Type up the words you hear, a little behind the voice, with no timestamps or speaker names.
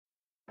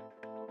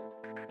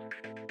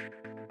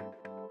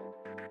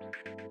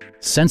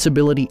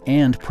Sensibility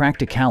and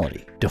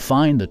practicality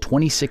define the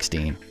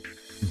 2016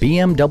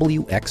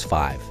 BMW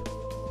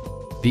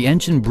X5. The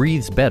engine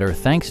breathes better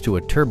thanks to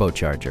a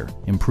turbocharger,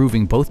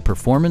 improving both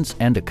performance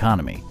and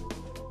economy.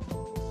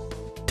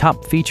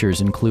 Top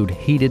features include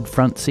heated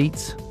front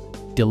seats,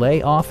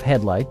 delay-off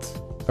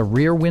headlights, a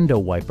rear window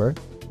wiper,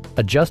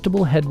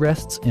 adjustable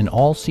headrests in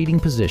all seating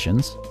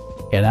positions,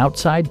 an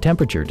outside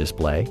temperature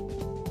display,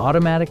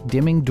 automatic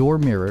dimming door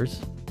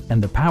mirrors,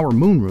 and the power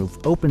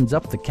moonroof opens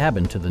up the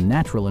cabin to the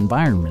natural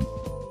environment.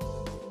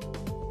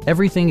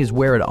 Everything is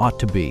where it ought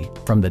to be,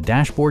 from the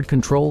dashboard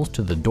controls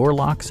to the door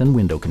locks and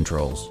window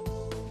controls.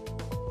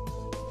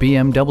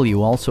 BMW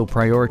also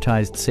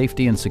prioritized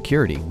safety and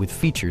security with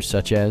features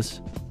such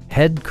as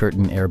head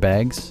curtain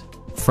airbags,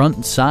 front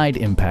and side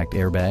impact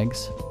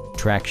airbags,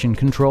 traction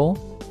control,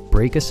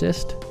 brake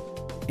assist,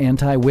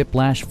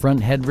 anti-whiplash front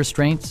head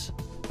restraints,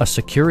 a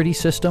security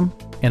system,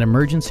 an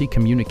emergency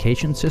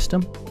communication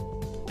system,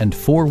 and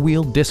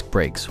four-wheel disc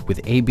brakes with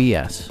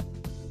ABS.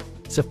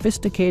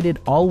 Sophisticated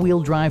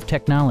all-wheel drive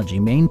technology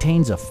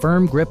maintains a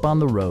firm grip on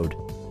the road.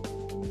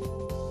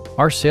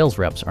 Our sales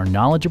reps are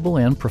knowledgeable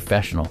and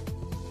professional.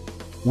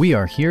 We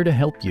are here to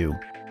help you.